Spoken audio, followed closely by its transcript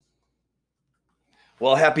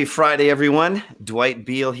Well, happy Friday, everyone. Dwight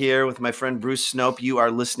Beal here with my friend Bruce Snope. You are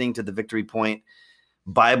listening to the Victory Point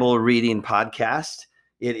Bible Reading Podcast.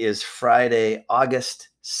 It is Friday, August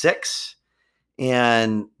 6th.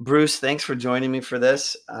 And Bruce, thanks for joining me for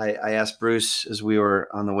this. I asked Bruce as we were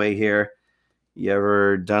on the way here, you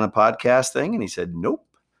ever done a podcast thing? And he said, nope.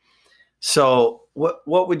 So what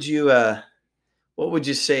would you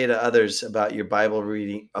say to others about your Bible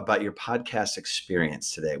reading, about your podcast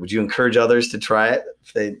experience today? Would you encourage others to try it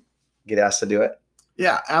if they get asked to do it?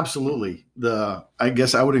 Yeah, absolutely. I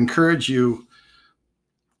guess I would encourage you,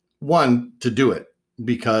 one, to do it,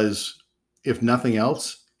 because if nothing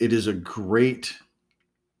else, it is a great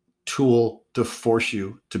tool to force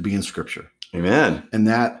you to be in Scripture. Amen. And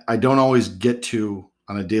that I don't always get to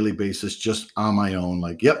on a daily basis, just on my own.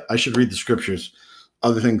 Like, yep, I should read the Scriptures.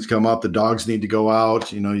 Other things come up. The dogs need to go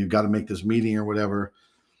out. You've got to make this meeting or whatever.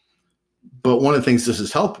 But one of the things this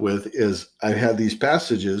has helped with is I've had these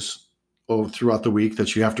passages throughout the week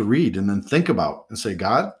that you have to read and then think about and say,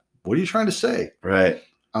 God, what are you trying to say? Right.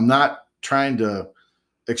 I'm not trying to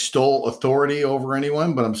extol authority over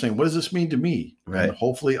anyone, but I'm saying, what does this mean to me? Right. And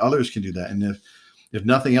hopefully others can do that. And if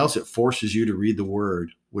nothing else, it forces you to read the Word,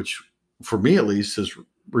 which for me at least has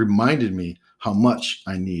reminded me how much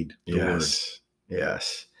I need the Word.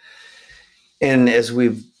 Yes. And as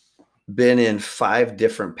we've been in 5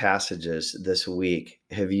 different passages this week,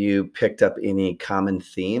 have you picked up any common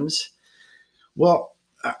themes? Well,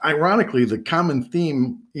 ironically, the common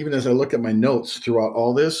theme, even as I look at my notes throughout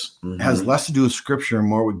all this, has less to do with Scripture and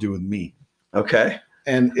more to do with me. Okay.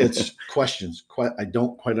 And it's questions. I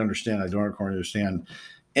don't quite understand. I don't quite understand.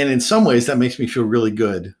 And in some ways, that makes me feel really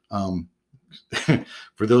good.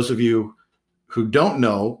 For those of you who don't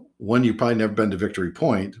know, one, you've probably never been to Victory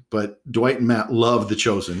Point, but Dwight and Matt love The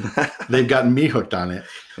Chosen. They've gotten me hooked on it.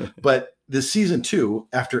 But this season 2,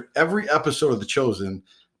 after every episode of The Chosen,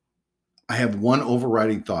 I have one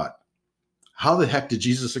overriding thought. How the heck did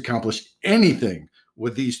Jesus accomplish anything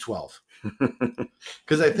with these 12?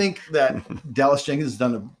 Because I think that Dallas Jenkins has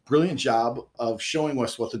done a brilliant job of showing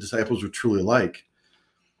us what the disciples were truly like.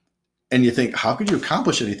 And you think, how could you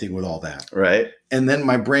accomplish anything with all that? Right. And then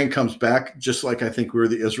my brain comes back, just like I think we were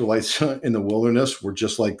the Israelites in the wilderness. We're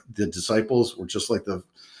just like the disciples. We're just like the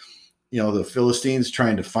Philistines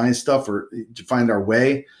trying to find stuff or to find our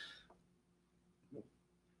way.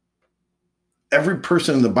 Every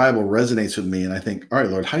person in the Bible resonates with me. And I think, all right,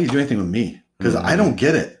 Lord, how do you do anything with me? Because I don't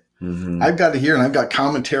get it. I've got to hear, and I've got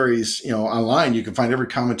commentaries, online. You can find every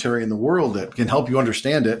commentary in the world that can help you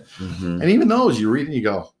understand it. And even those you read and you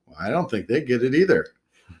go, I don't think they get it either.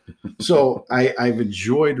 So I've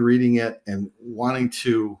enjoyed reading it and wanting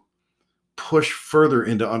to push further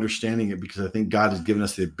into understanding it, because I think God has given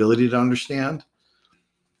us the ability to understand,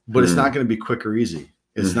 but it's not going to be quick or easy.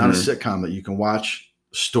 It's not a sitcom that you can watch,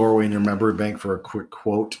 store away in your memory bank for a quick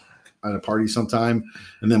quote at a party sometime,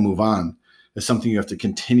 and then move on. It's something you have to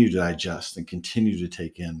continue to digest and continue to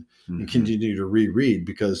take in and continue to reread,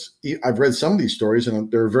 because I've read some of these stories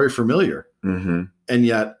and they're very familiar. And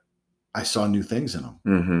yet I saw new things in them.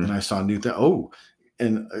 And I saw new things.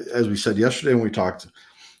 And as we said yesterday when we talked,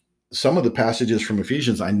 some of the passages from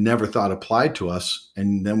Ephesians I never thought applied to us.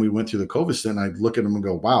 And then we went through the COVID stint and I look at them and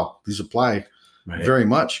go, wow, these apply very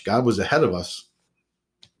much. God was ahead of us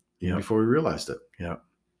before we realized it. Yeah.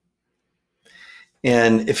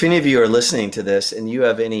 And if any of you are listening to this and you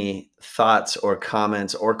have any thoughts or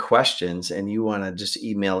comments or questions and you want to just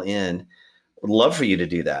email in, would love for you to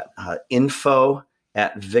do that.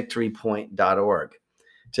 info@victorypoint.org.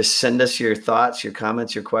 Just send us your thoughts, your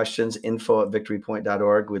comments, your questions,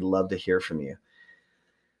 info@victorypoint.org. We'd love to hear from you.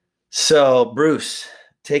 So, Bruce,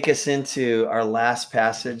 take us into our last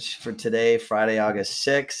passage for today, Friday, August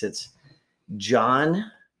 6th. It's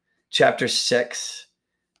John chapter 6.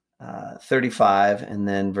 35 and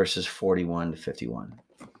then verses 41 to 51.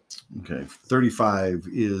 Okay. 35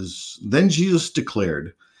 is, then Jesus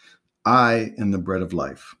declared, I am the bread of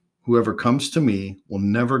life. Whoever comes to me will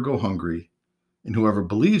never go hungry, and whoever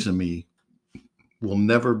believes in me will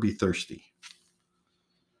never be thirsty.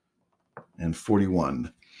 And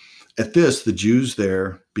 41. At this, the Jews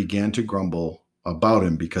there began to grumble about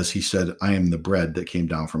him because he said, I am the bread that came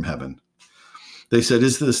down from heaven. They said,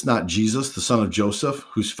 is this not Jesus, the son of Joseph,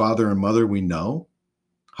 whose father and mother we know?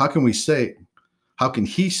 How can he say,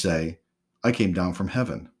 I came down from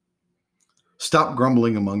heaven? Stop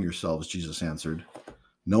grumbling among yourselves, Jesus answered.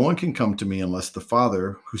 No one can come to me unless the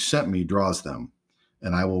Father who sent me draws them,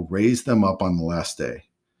 and I will raise them up on the last day.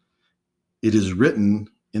 It is written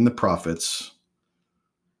in the prophets,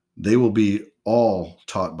 they will be all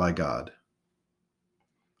taught by God.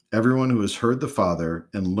 Everyone who has heard the Father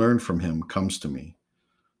and learned from him comes to me.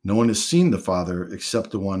 No one has seen the Father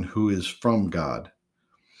except the one who is from God.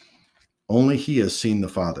 Only he has seen the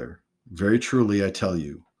Father. Very truly, I tell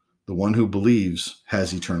you, the one who believes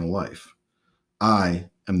has eternal life. I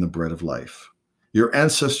am the bread of life. Your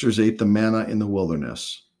ancestors ate the manna in the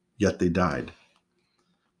wilderness, yet they died.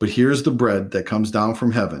 But here is the bread that comes down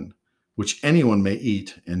from heaven, which anyone may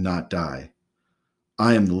eat and not die.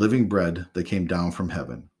 I am the living bread that came down from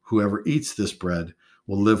heaven. Whoever eats this bread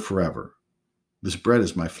will live forever. This bread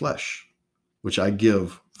is my flesh, which I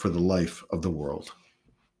give for the life of the world.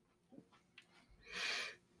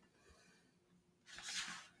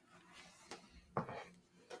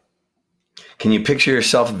 Can you picture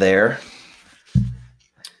yourself there?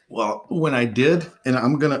 Well, when I did, and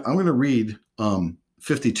I'm gonna read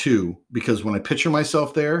 52, because when I picture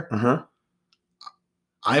myself there,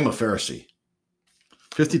 I'm a Pharisee.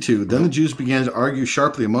 52. Then the Jews began to argue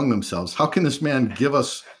sharply among themselves. How can this man give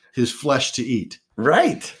us his flesh to eat?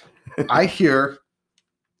 Right. I hear,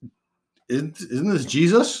 isn't this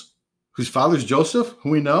Jesus, whose father's Joseph, who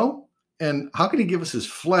we know? And how can he give us his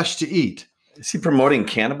flesh to eat? Is he promoting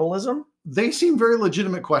cannibalism? They seem very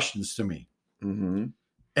legitimate questions to me. Mm-hmm.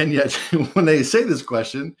 And yet, when they say this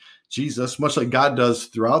question, Jesus, much like God does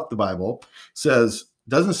throughout the Bible,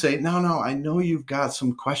 doesn't say, no, I know you've got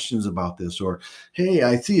some questions about this, or, hey,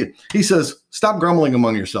 I see it. He says, stop grumbling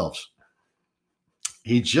among yourselves.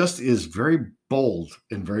 He just is very bold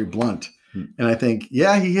and very blunt. And I think,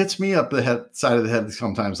 yeah, he hits me up the side of the head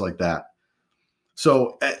sometimes like that.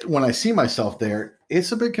 So when I see myself there,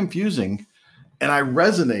 it's a bit confusing. And I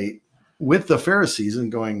resonate with the Pharisees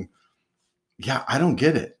and going, yeah, I don't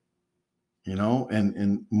get it,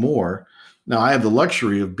 and more. Now I have the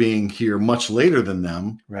luxury of being here much later than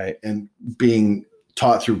them, right? And being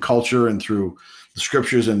taught through culture and through the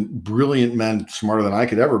scriptures and brilliant men, smarter than I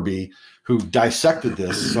could ever be, who dissected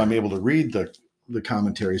this. So I'm able to read the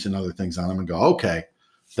commentaries and other things on them and go, okay,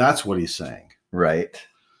 that's what he's saying. Right.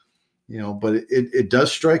 But it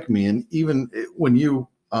does strike me. And even when you,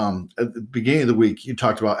 at the beginning of the week, you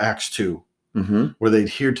talked about Acts 2, where they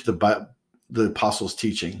adhered to the apostles'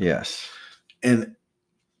 teaching. Yes. And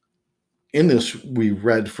in this, we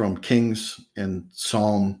read from Kings and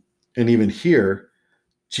Psalm, and even here,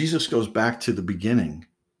 Jesus goes back to the beginning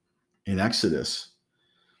in Exodus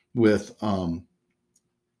with, I'm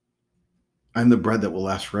the bread that will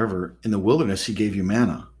last forever. In the wilderness, he gave you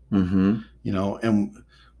manna, and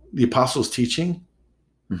the apostles' teaching.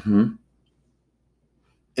 And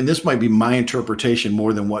this might be my interpretation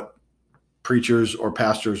more than what preachers or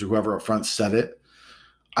pastors or whoever up front said it.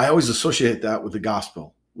 I always associate that with the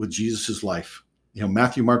gospel, with Jesus's life.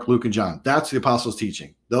 Matthew, Mark, Luke, and John. That's the apostles'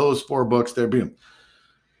 teaching. Those 4 books, they're boom.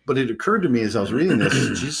 But it occurred to me as I was reading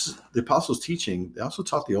this, the apostles' teaching, they also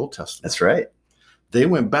taught the Old Testament. That's right. They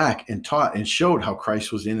went back and taught and showed how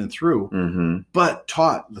Christ was in and through, but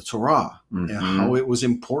taught the Torah and how it was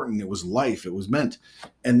important. It was life. It was meant.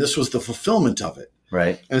 And this was the fulfillment of it.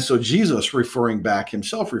 Right. And so Jesus referring back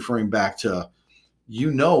to,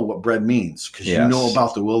 what bread means, because you know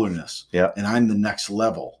about the wilderness. Yeah. And I'm the next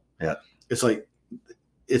level. Yeah. It's like,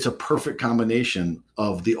 it's a perfect combination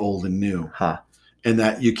of the old and new. And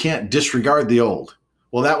that you can't disregard the old.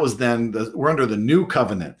 Well, that was then, we're under the new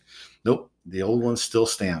covenant. Nope. The old one still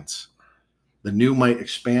stands. The new might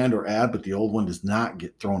expand or add, but the old one does not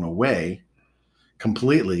get thrown away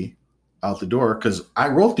completely out the door, because I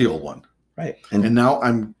wrote the old one. Right. And now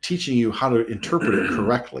I'm teaching you how to interpret it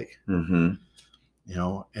correctly. And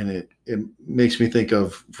it makes me think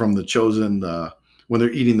of from the Chosen, when they're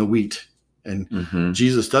eating the wheat, and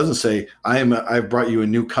Jesus doesn't say, I've brought you a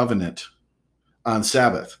new covenant on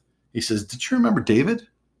Sabbath. He says, did you remember David?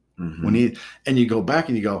 And you go back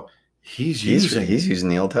and you go, he's using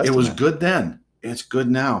the Old Testament. It was good then. It's good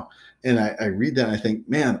now. And I read that and I think,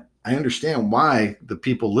 man, I understand why the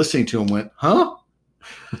people listening to him went, huh?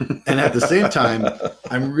 And at the same time,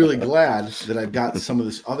 I'm really glad that I've got some of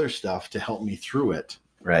this other stuff to help me through it.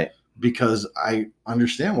 Right. Because I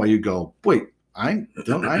understand why you go, wait, I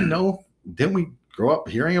know, didn't we grow up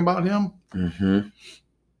hearing about him?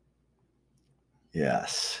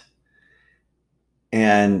 Yes.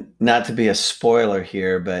 And not to be a spoiler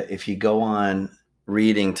here, but if you go on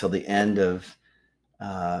reading till the end of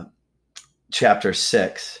chapter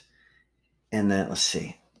 6, and then let's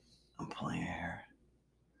see, I'm pulling it here.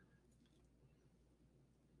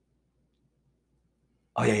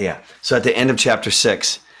 Oh, yeah. So at the end of chapter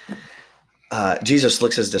 6, Jesus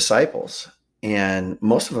looks at his disciples, and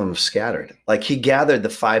most of them have scattered. Like, he gathered the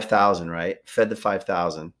 5,000, right? Fed the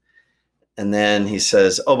 5,000. And then he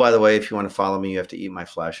says, oh, by the way, if you want to follow me, you have to eat my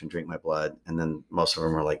flesh and drink my blood. And then most of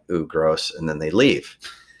them are like, ooh, gross. And then they leave.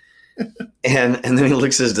 And then he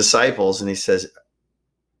looks at his disciples and he says,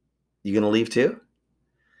 "You going to leave too?"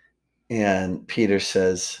 And Peter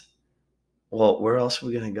says, "Well, where else are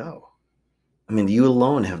we going to go? I mean, you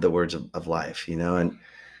alone have the words of life, you know?" And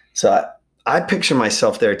so I picture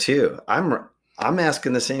myself there too. I'm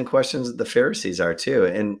asking the same questions that the Pharisees are too.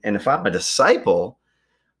 And if I'm a disciple,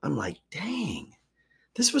 I'm like, dang,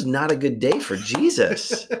 this was not a good day for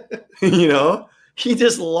Jesus. You know, he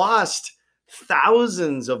just lost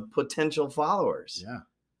thousands of potential followers. Yeah.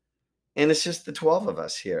 And it's just the 12 of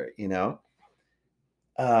us here, you know.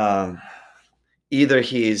 Either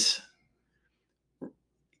Jesus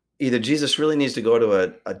really needs to go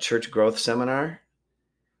to a church growth seminar,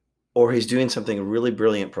 or he's doing something really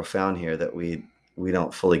brilliant, profound here that we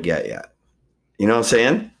don't fully get yet. You know what I'm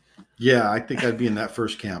saying? Yeah, I think I'd be in that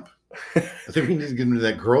first camp. I think we need to get into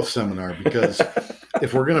that growth seminar, because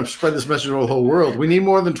if we're going to spread this message over the whole world, we need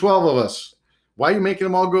more than 12 of us. Why are you making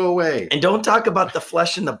them all go away? And don't talk about the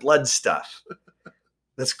flesh and the blood stuff.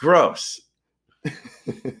 That's gross.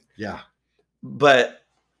 Yeah. But,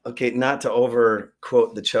 okay, not to over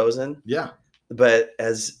quote The Chosen. Yeah. But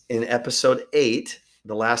as in episode 8,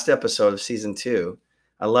 the last episode of season 2,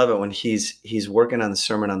 I love it when he's working on the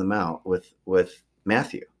Sermon on the Mount with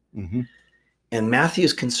Matthew. Mm-hmm. And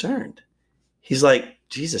Matthew's concerned. He's like,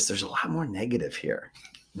 Jesus, there's a lot more negative here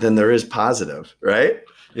than there is positive, right?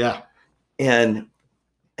 Yeah. And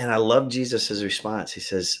I love Jesus's response. He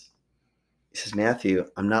says, Matthew,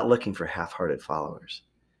 I'm not looking for half-hearted followers.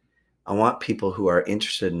 I want people who are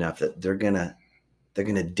interested enough that they're gonna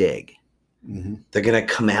dig. Mm-hmm. They're gonna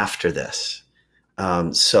come after this.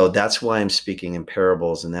 So that's why I'm speaking in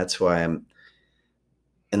parables, and that's why I'm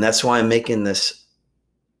making this.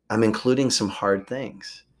 I'm including some hard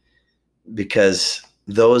things, because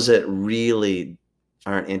those that really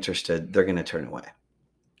aren't interested, they're going to turn away.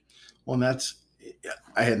 Well, and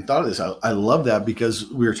I hadn't thought of this. I love that,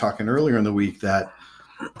 because we were talking earlier in the week that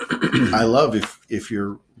I love if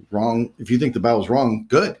you're wrong, if you think the Bible's wrong,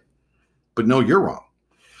 good, but no, you're wrong.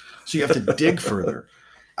 So you have to dig further.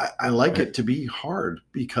 I like it to be hard,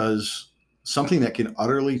 because something that can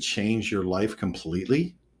utterly change your life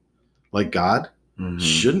completely, like God,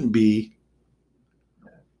 shouldn't be,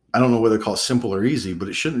 I don't know whether to call it simple or easy, but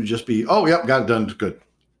it shouldn't just be, oh, yep, got it done, good.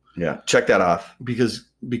 Yeah, check that off. Because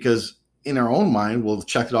in our own mind, we'll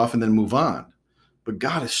check it off and then move on. But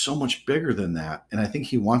God is so much bigger than that. And I think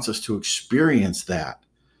he wants us to experience that.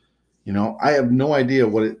 You know, I have no idea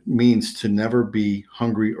what it means to never be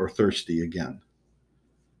hungry or thirsty again,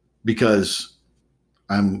 because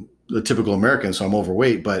I'm the typical American, so I'm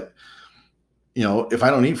overweight. But, you know, if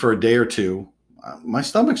I don't eat for a day or two, my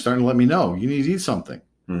stomach's starting to let me know you need to eat something.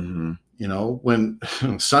 Mm-hmm. You know, when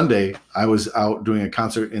Sunday I was out doing a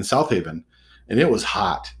concert in South Haven and it was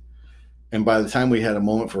hot. And by the time we had a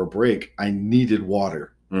moment for a break, I needed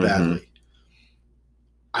water badly.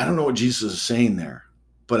 I don't know what Jesus is saying there,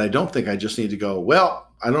 but I don't think I just need to go, well,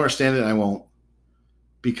 I don't understand it and I won't,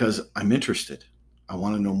 because I'm interested. I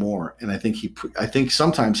want to know more. And I think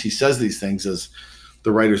sometimes he says these things, as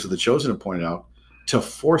the writers of The Chosen have pointed out, to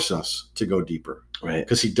force us to go deeper. Right.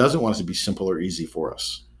 Because he doesn't want it to be simple or easy for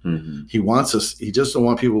us. Mm-hmm. He just don't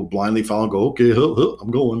want people blindly follow and go, okay,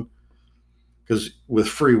 I'm going. Because with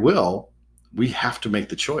free will, we have to make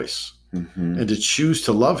the choice and to choose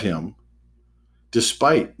to love him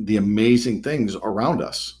despite the amazing things around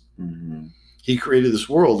us. Mm-hmm. He created this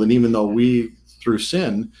world. And even though we, through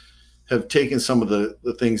sin, have taken some of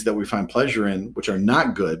the things that we find pleasure in, which are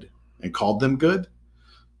not good, and called them good,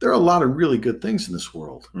 there are a lot of really good things in this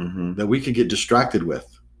world that we could get distracted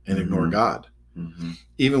with and ignore God. Mm-hmm.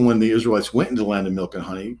 Even when the Israelites went into the land of milk and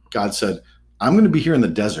honey, God said, I'm going to be here in the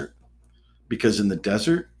desert, because in the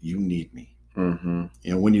desert, you need me. Mm-hmm.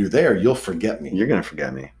 You know, when you're there, you'll forget me. You're going to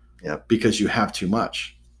forget me. Yeah. Because you have too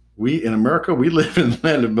much. In America, we live in the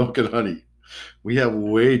land of milk and honey. We have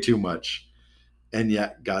way too much. And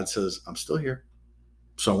yet God says, I'm still here.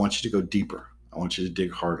 So I want you to go deeper. I want you to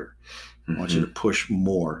dig harder. I want you to push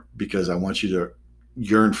more, because I want you to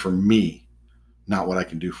yearn for me, not what I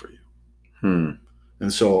can do for you.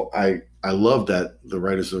 And so I love that the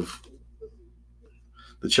writers of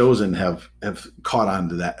The Chosen have caught on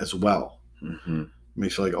to that as well. It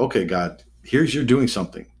makes you like, okay, God, here's you're doing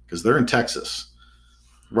something, because they're in Texas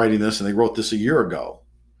writing this, and they wrote this a year ago.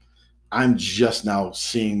 I'm just now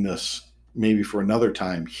seeing this maybe for another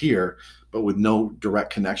time here, but with no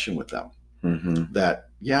direct connection with them. That,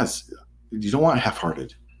 yes, you don't want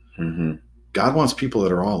half-hearted. God wants people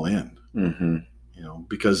that are all in. You know,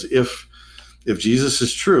 because if Jesus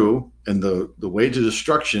is true and the way to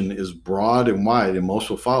destruction is broad and wide and most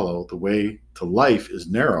will follow, the way to life is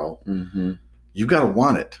narrow, you got to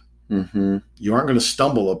want it. Mm-hmm. You aren't going to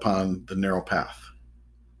stumble upon the narrow path.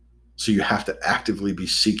 So you have to actively be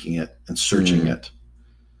seeking it and searching it.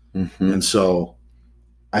 Mm-hmm. And so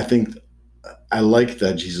I think I like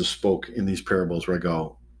that Jesus spoke in these parables where I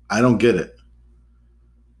go, I don't get it.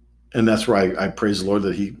 And that's where I praise the Lord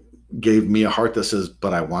that he gave me a heart that says,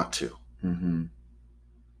 but I want to. Mm-hmm.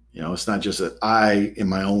 You know, it's not just that I, in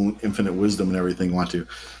my own infinite wisdom and everything, want to.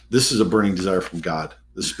 This is a burning desire from God.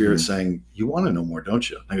 The Spirit saying, you want to know more, don't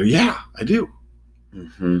you? I go, yeah, I do.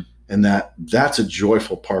 Mm-hmm. And that's a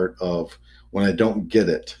joyful part of when I don't get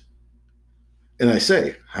it. And I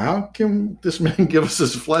say, how can this man give us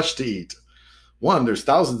his flesh to eat? One, there's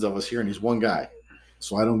thousands of us here and he's one guy.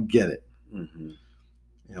 So I don't get it. Mm-hmm.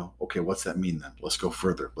 You know, okay, what's that mean then? Let's go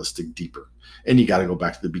further. Let's dig deeper. And you got to go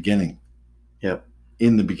back to the beginning. Yep.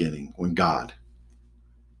 In the beginning, when God,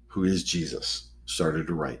 who is Jesus, started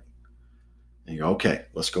to write. And you go, okay,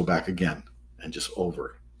 let's go back again and just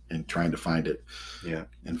over and trying to find it. Yeah.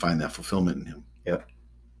 And find that fulfillment in him. Yep.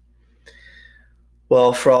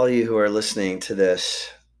 Well, for all of you who are listening to this,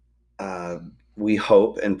 we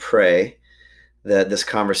hope and pray that this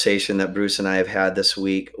conversation that Bruce and I have had this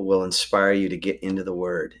week will inspire you to get into the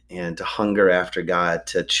Word and to hunger after God,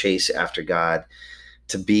 to chase after God,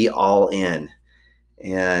 to be all in.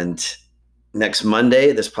 And next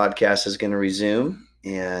Monday, this podcast is going to resume,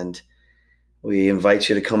 and we invite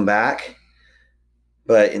you to come back.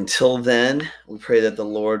 But until then, we pray that the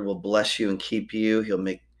Lord will bless you and keep you. He'll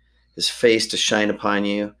make his face to shine upon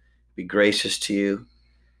you, be gracious to you,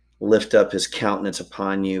 lift up his countenance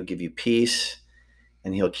upon you, give you peace,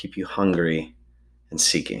 and he'll keep you hungry and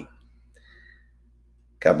seeking.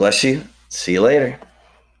 God bless you. See you later.